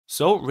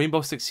So,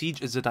 Rainbow Six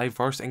Siege is a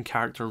diverse and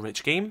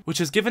character-rich game,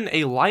 which is given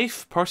a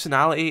life,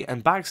 personality,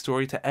 and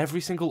backstory to every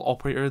single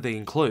operator they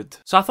include.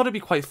 So I thought it'd be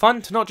quite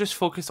fun to not just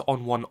focus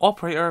on one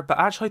operator, but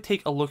actually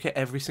take a look at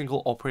every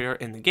single operator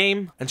in the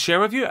game, and share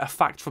with you a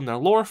fact from their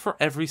lore for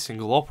every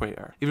single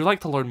operator. If you'd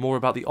like to learn more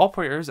about the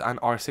operators and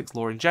R6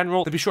 lore in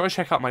general, then be sure to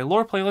check out my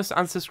lore playlist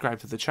and subscribe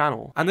to the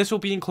channel. And this will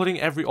be including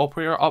every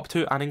operator up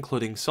to and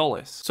including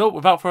Solis. So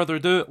without further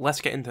ado, let's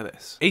get into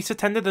this. Ace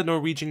attended the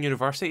Norwegian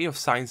University of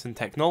Science and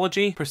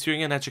Technology,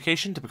 pursuing an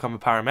education to become a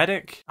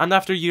paramedic, and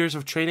after years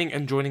of training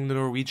and joining the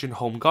Norwegian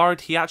Home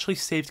Guard, he actually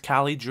saved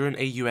Cali during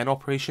a UN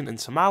operation in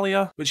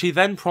Somalia, which he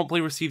then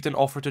promptly received an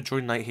offer to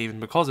join Nighthaven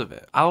because of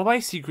it. Alibi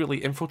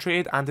secretly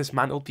infiltrated and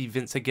dismantled the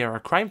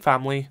Vinciguerra crime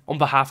family on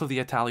behalf of the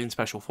Italian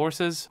Special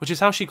Forces, which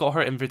is how she got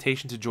her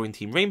invitation to join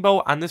Team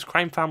Rainbow, and this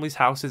crime family's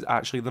house is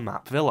actually the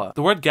map villa.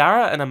 The word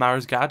Gara in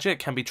Amara's gadget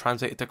can be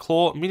translated to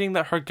claw, meaning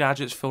that her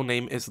gadget's full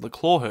name is the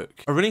claw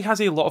hook. Aruni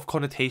has a lot of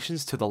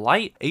connotations to the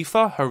light.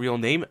 Aoife, her real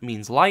name,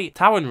 means light.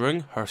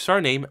 Tawanrung, her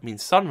surname,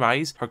 means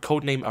sunrise. Her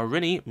codename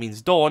Aruni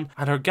means dawn,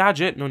 and her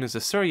gadget, known as the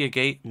Surya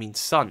Gate, means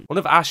sun. One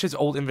of Ash's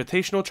old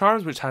invitational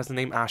charms, which has the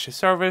name Ash's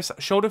Service,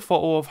 showed a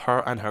photo of her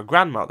and her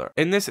grandmother.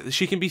 In this,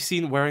 she can be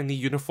seen wearing the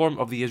uniform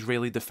of the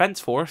Israeli Defense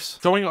Force,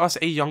 showing us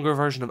a younger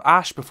version of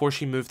Ash before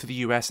she moved to the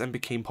US and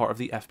became part of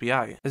the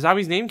FBI.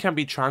 Azami's name can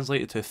be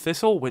translated to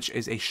thistle, which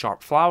is a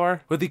sharp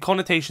flower, with the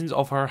connotations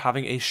of her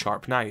having a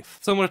sharp knife.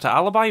 Similar to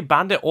Alibi,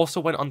 Bandit also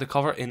went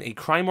undercover in a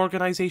crime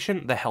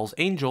organization, the Hells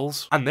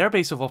Angels, and their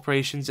base of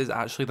operations is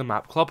actually the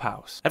map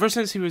clubhouse. Ever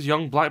since he was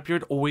young,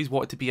 Blackbeard always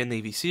wanted to be a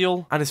Navy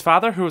SEAL, and his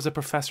father, who was a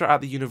professor at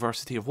the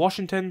University of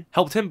Washington,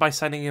 helped him by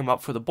signing him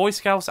up for the Boy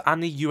Scouts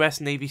and the US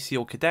Navy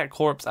SEAL Cadet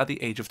Corps at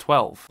the age of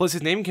 12. Plus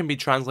his name can be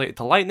translated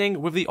to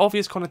lightning, with the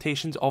obvious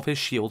connotations of his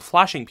shield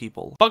flashing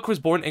people. Buck was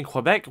born in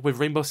Quebec, with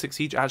Rainbow Six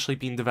Siege actually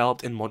being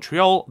developed in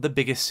Montreal, the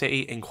biggest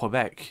city in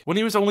Quebec. When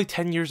he was only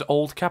 10 years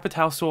old,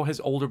 Capital saw his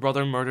older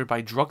brother murdered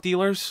by drug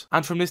dealers,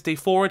 and from this day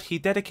forward, he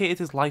dedicated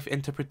his life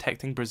into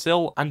protecting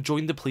Brazil and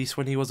joined the police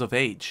when he was of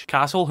age.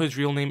 Castle, whose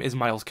real name is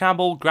Miles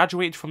Campbell,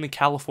 graduated from the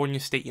California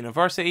State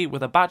University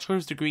with a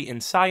bachelor's degree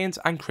in science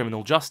and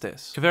criminal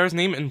justice. Caveira's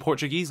name in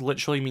Portuguese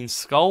literally means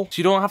skull, so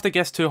you don't have to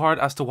guess too hard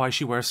as to why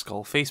she wears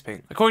skull face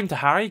paint. According to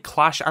Harry,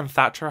 Clash and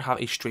Thatcher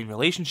have a strained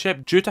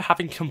relationship due to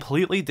having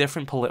completely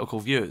different political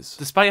views.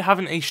 Despite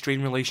having a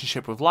strained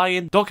relationship with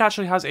Lion, Doc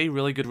actually has a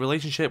really good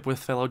relationship with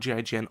fellow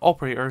GIGN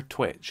operator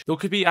Twitch.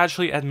 Dokkaebi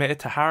actually admitted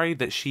to Harry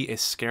that she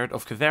is scared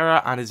of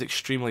Caveira and is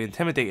extremely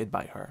intimidated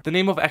by her. The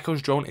name of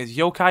Echo's drone is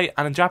yokai,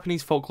 and in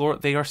Japanese folklore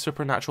they are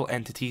supernatural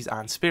entities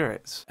and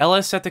spirits. Ella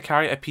is said to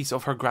carry a piece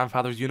of her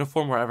grandfather's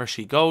uniform wherever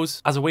she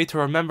goes, as a way to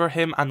remember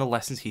him and the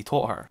lessons he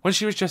taught her. When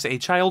she was just a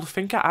child,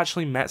 Finka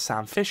actually met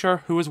Sam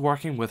Fisher, who was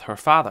working with her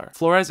father.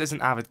 Flores is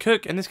an avid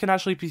cook, and this can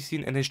actually be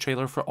seen in his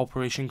trailer for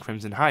Operation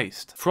Crimson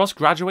Heist. Frost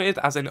graduated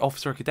as an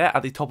officer cadet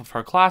at the top of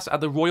her class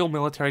at the Royal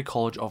Military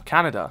College of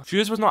Canada.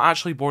 Fuse was not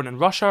actually born in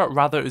Russia,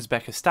 rather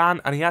Uzbekistan,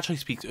 and he actually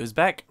speaks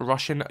Uzbek,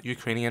 Russian,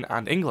 Ukrainian,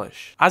 and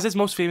English. As his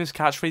most famous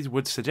catchphrase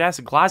would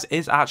suggest, Glaz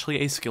is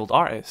actually a skilled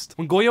artist.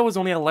 When Goya was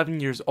only 11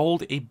 years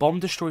old, a bomb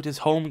destroyed his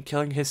home,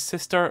 killing his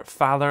sister,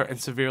 father, and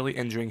severely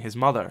injuring his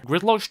mother.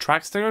 Gridlock's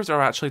track stingers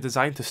are actually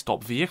designed to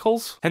stop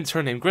vehicles, hence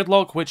her name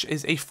Gridlock, which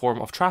is a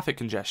form of traffic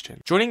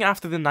congestion. Joining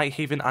after the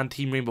Nighthaven and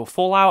Team Rainbow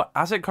fallout,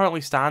 as it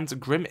currently stands,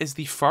 Grim is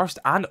the first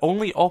and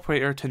only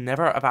operator to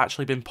never have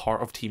actually been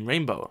part of Team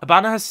Rainbow.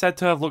 Abana has said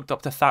to have looked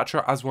up to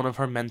Thatcher as one of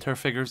her mentor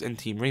figures in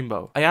Team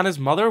Rainbow. Ayana's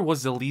mother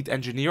was the lead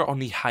engineer on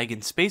the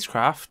Huygens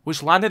spacecraft,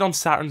 which landed on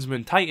Saturn's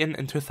moon Titan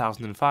in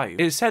 2005. It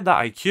is said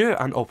that IQ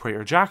and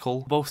operator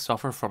Jackal both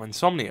suffer from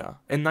insomnia.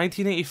 In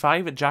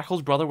 1985,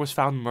 Jackal's brother was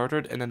found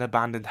murdered in an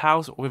abandoned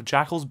house with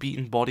Jackal's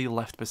beaten body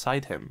left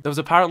beside him. There was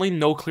apparently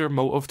no clear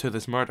motive to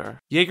this murder.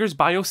 Jaeger's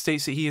bio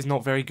states that he is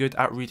not very good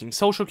at reading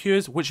social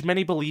cues, which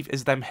many believe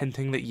is them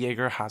hinting that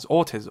Jaeger has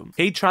autism.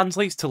 Cade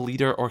translates to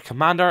leader or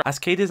commander, as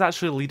Cade is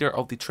actually leader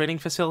of the training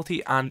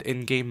facility and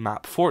in-game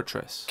map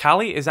Fortress.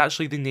 Kali is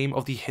actually the name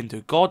of the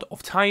Hindu god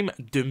of time,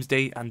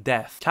 doomsday, and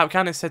death.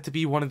 Kapkan is said to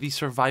be one of the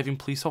surviving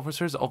police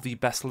officers of the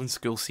Beslan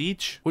school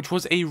siege, which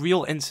was a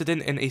real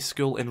incident in a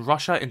school in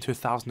Russia in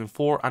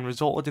 2004 and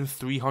resulted in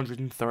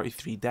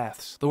 333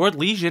 deaths. The word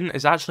lesion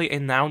is actually a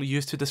noun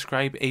used to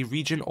describe a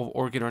region of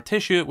organ or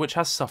tissue which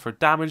has suffered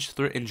damage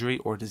through injury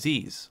or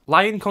disease.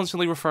 Lion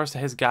constantly refers to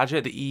his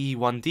gadget, the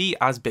EE-1D,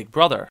 as Big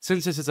Brother.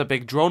 Since this is a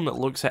big drone that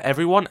looks at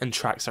everyone and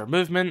tracks their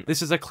movement,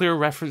 this is a clear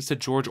reference to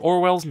George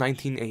Orwell's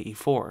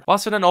 1984.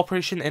 Whilst in an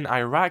operation in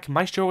Iraq,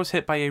 Maestro was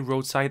hit by a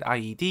roadside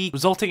IED,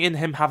 resulting in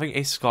him having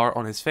a scar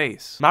on his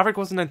face. Maverick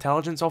was an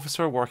intelligence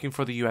officer working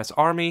for the US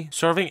Army,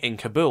 serving in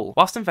Kabul.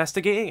 Whilst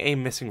investigating a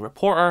missing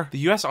reporter,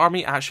 the US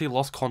Army actually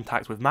lost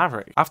contact with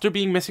Maverick. After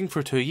being missing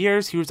for 2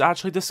 years, he was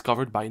actually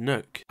discovered by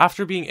Nuke.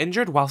 After being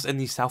injured whilst in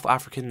the South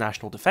African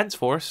National Defense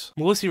Force,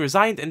 Melissa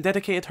resigned and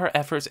dedicated her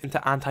efforts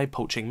into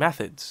anti-poaching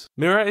methods.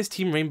 Mira is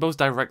Team Rainbow's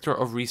Director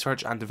of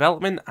Research and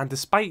Development, and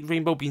despite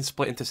Rainbow being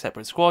split into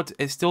separate squads,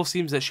 it still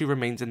seems that she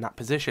remains in that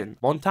position.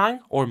 Montagne,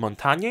 or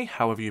Montagne,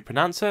 however you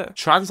pronounce it,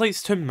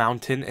 translates to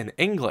mountain in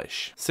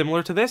English.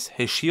 Similar to this,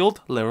 his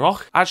shield, Le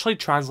Roch, actually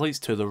translates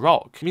to the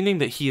rock, meaning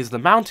that he is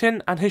the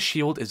mountain and his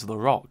shield is the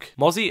rock.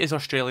 Mozzie is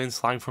Australian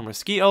slang for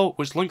mosquito,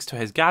 which links to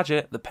his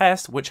gadget, the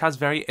pest, which has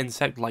very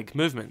insect-like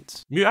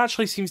movements. Mute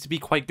actually seems to be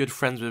quite good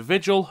friends with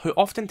Vigil, who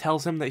often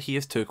tells him that he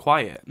is too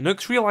quiet.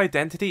 Nook's real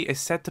identity is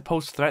said to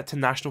pose threat to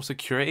national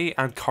security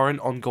and current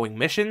ongoing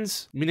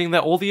missions, meaning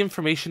that all the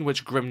information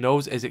which Grim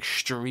knows is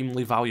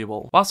extremely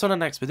valuable. Whilst on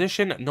an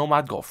expedition,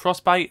 Nomad got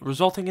frostbite,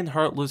 resulting in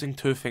her losing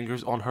 2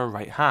 fingers on her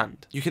right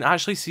hand. You can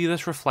actually see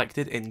this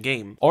reflected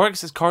in-game.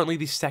 Oryx is currently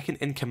the second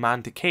in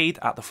command to Cade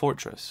at the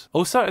fortress.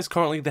 Osa is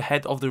currently the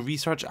head of the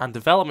research and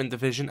development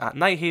division at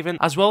Nighthaven,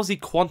 as well as the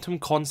quantum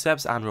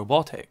concepts and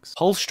robotics.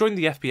 Hulse joined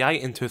the FBI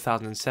in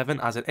 2007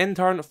 as an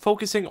intern,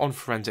 focusing on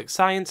forensic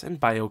science and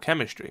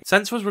biochemistry.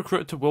 Sense was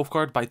recruited to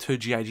Wolfguard by 2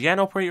 GIGN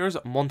operators,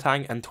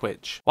 Montang and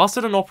Twitch. Whilst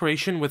in an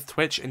operation with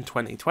Twitch in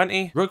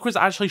 2020, Rook was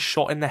actually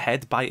shot in the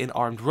head by an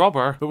armed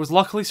robber, but was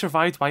luckily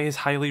survived by his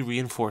highly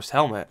reinforced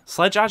helmet.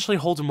 Sledge actually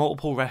holds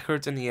multiple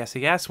records in the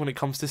SAS when it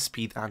comes to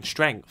speed and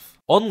strength.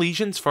 On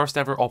Legion's first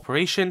ever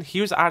operation,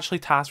 he was actually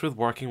tasked with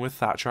working with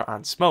Thatcher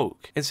and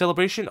Smoke. In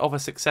celebration of a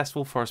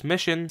successful first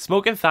mission,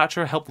 Smoke and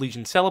Thatcher helped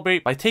Legion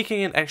celebrate by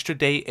taking an extra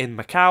day in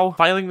Macau,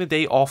 filing the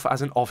day off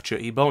as an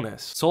off-duty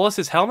bonus.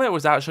 Solis' helmet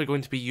was actually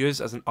going to be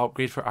used as an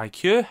upgrade for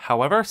IQ,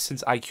 however,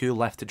 since IQ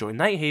left to join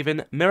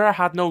Nighthaven, Mira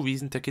had no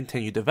reason to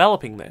continue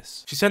developing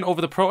this. She sent over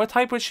the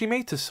prototype which she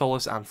made to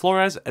Solis and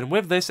Flores, and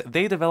with this,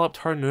 they developed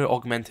her new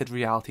augmented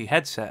reality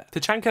headset.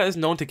 Tachanka is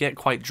known to get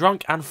quite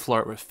drunk and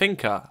flirt with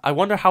Finka. I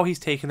wonder how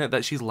he's taken it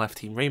that she's left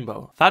Team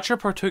Rainbow. Thatcher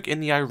partook in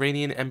the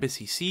Iranian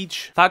embassy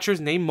siege. Thatcher's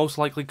name most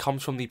likely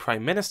comes from the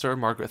Prime Minister,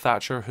 Margaret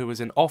Thatcher, who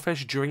was in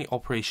office during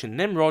Operation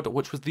Nimrod,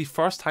 which was the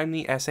first time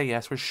the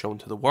SAS was shown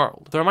to the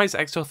world. Thermite's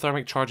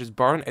exothermic charges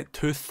burn at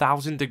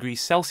 2000 degrees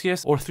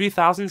Celsius or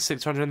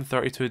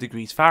 3632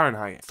 degrees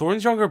Fahrenheit.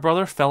 Thorne's younger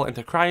brother fell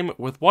into crime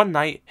with one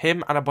night,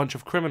 him and a bunch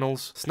of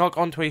criminals snuck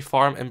onto a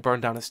farm and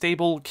burned down a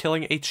stable,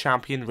 killing a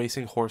champion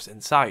racing horse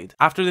inside.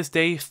 After this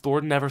day,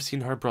 Thorne never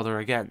seen her brother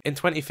again. In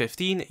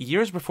 2015,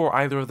 years before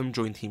either of them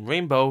joined Team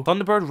Rainbow,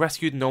 Thunderbird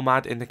rescued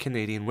Nomad in the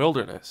Canadian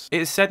wilderness.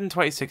 It is said in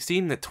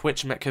 2016 that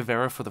Twitch met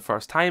Kavera for the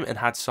first time and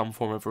had some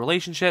form of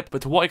relationship,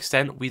 but to what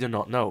extent we do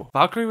not know.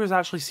 Valkyrie was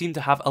actually seen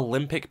to have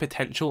Olympic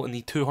potential in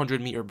the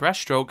 200-meter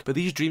breaststroke, but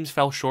these dreams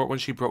fell short when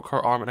she broke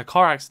her arm in a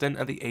car accident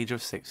at the age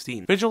of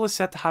 16. Vigil is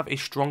said to have a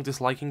strong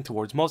disliking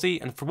towards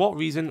Mozzie, and for what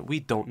reason we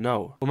don't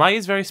know. Omai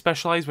is very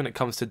specialised when it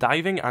comes to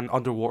diving and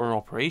underwater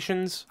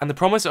operations, and the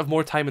promise of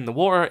more time in the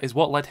water is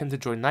what led him to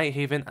join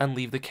Nighthaven and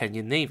leave the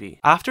Kenyan Navy.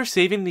 After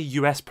saving the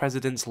US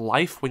president's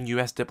life when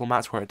US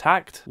diplomats were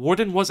attacked,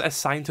 Warden was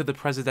assigned to the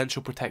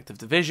Presidential Protective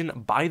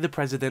Division by the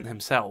president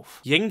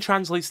himself. Ying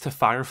translates to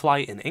firefly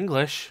in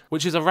English,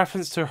 which is a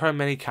reference to her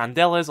many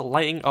candelas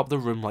lighting up the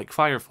room like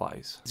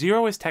fireflies.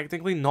 Zero is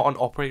technically not an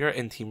operator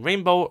in Team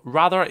Rainbow,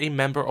 rather a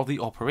member of the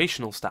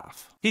operational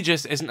staff. He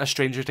just isn't a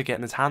stranger to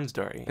getting his hands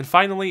dirty. And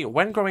finally,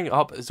 when growing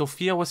up,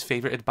 Zofia was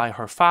favoured by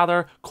her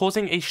father,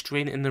 causing a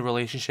strain in the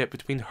relationship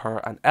between her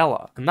and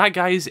Ella. And that,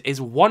 guys, is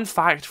one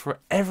fact for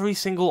every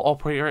single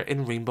operator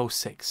in Rainbow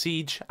Six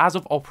Siege as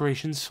of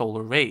Operation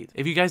Solar Raid.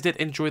 If you guys did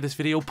enjoy this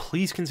video,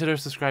 please consider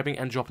subscribing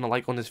and dropping a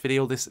like on this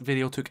video. This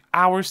video took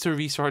hours to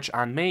research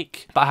and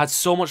make, but I had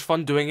so much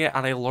fun doing it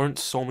and I learned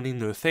so many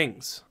new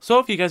things. So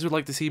if you guys would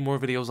like to see more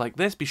videos like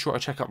this, be sure to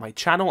check out my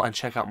channel and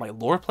check out my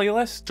lore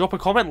playlist. Drop a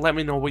comment, let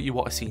me know what you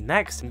want to see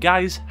next. And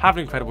guys, have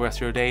an incredible rest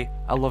of your day.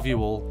 I love you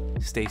all.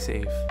 Stay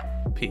safe.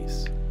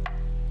 Peace.